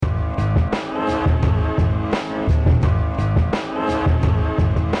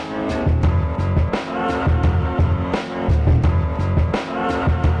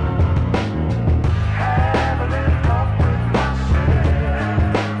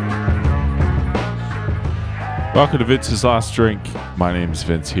Welcome to Vince's Last Drink. My name's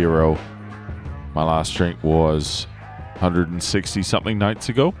Vince Hero. My last drink was 160 something nights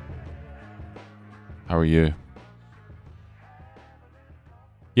ago. How are you?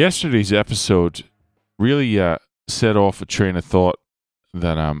 Yesterday's episode really set off a train of thought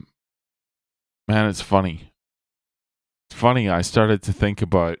that, man, it's funny. It's funny, I started to think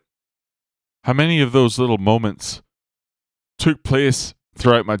about how many of those little moments took place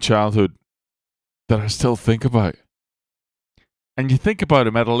throughout my childhood that I still think about. And you think about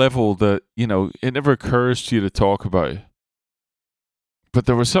them at a level that, you know, it never occurs to you to talk about. But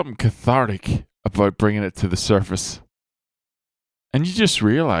there was something cathartic about bringing it to the surface. And you just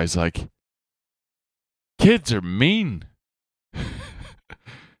realize, like, kids are mean.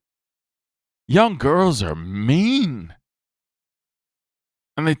 Young girls are mean.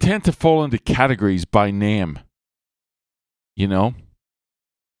 And they tend to fall into categories by name. You know?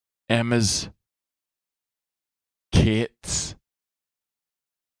 Emma's, Kate's,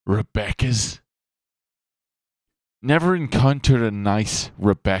 Rebecca's. Never encountered a nice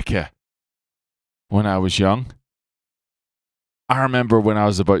Rebecca when I was young. I remember when I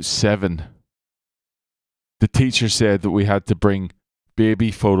was about 7, the teacher said that we had to bring baby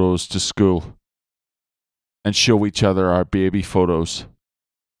photos to school and show each other our baby photos.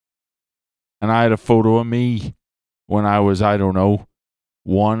 And I had a photo of me when I was, I don't know,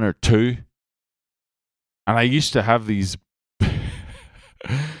 1 or 2. And I used to have these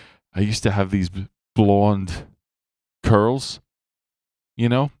blonde curls, you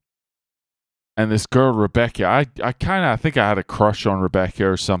know? And this girl, Rebecca, I think I had a crush on Rebecca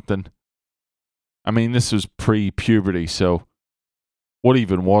or something. I mean, this was pre-puberty, so what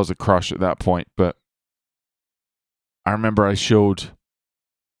even was a crush at that point? But I remember I showed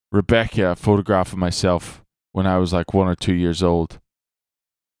Rebecca a photograph of myself when I was like 1 or 2 years old.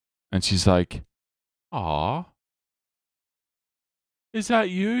 And she's like, "Aw, is that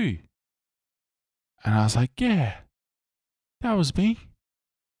you?" And I was like, "Yeah, that was me."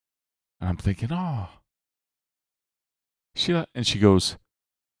 And I'm thinking, "Oh." And she goes,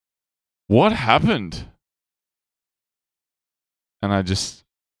 "What happened?" And I just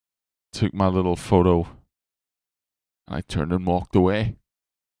took my little photo and I turned and walked away.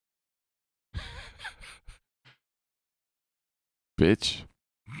 Bitch.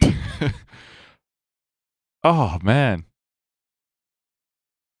 Oh, man.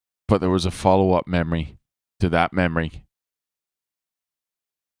 But there was a follow-up memory to that memory.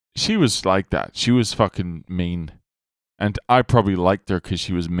 She was like that. She was fucking mean. And I probably liked her because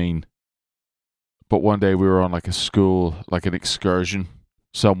she was mean. But one day we were on like a school, like an excursion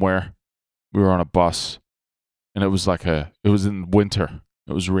somewhere. We were on a bus. And it was in winter.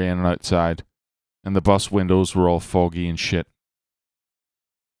 It was raining outside. And the bus windows were all foggy and shit.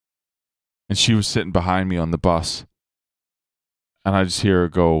 And she was sitting behind me on the bus. And I just hear her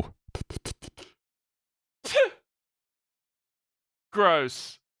go,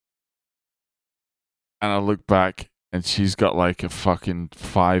 "Gross." And I look back and she's got like a fucking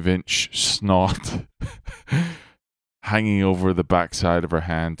 5-inch snot hanging over the backside of her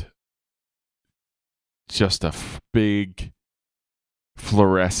hand. Just a big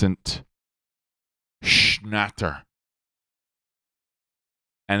fluorescent schnatter.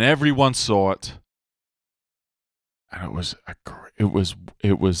 And everyone saw it. And it was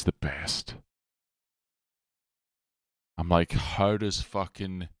the best. I'm like, how does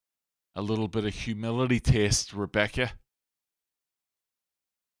fucking a little bit of humility taste, Rebecca?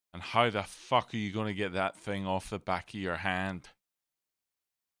 And how the fuck are you going to get that thing off the back of your hand?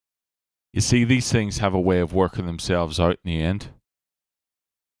 You see, these things have a way of working themselves out in the end.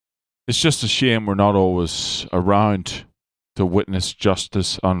 It's just a shame we're not always around to witness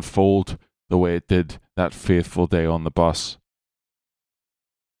justice unfold the way it did that fateful day on the bus.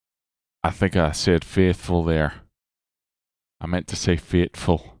 I think I said faithful there. I meant to say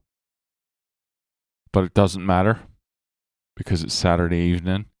fateful. But it doesn't matter because it's Saturday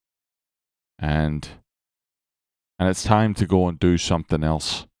evening and it's time to go and do something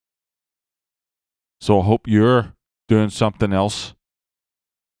else. So I hope you're doing something else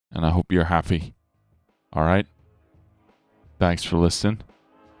and I hope you're happy. All right? Thanks for listening.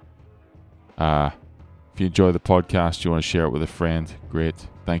 If you enjoy the podcast, you want to share it with a friend, great.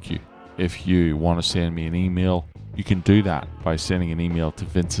 Thank you. If you want to send me an email, you can do that by sending an email to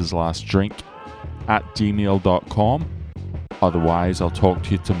vinceslastdrink@gmail.com. Otherwise, I'll talk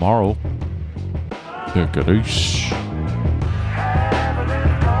to you tomorrow. Gadoosh.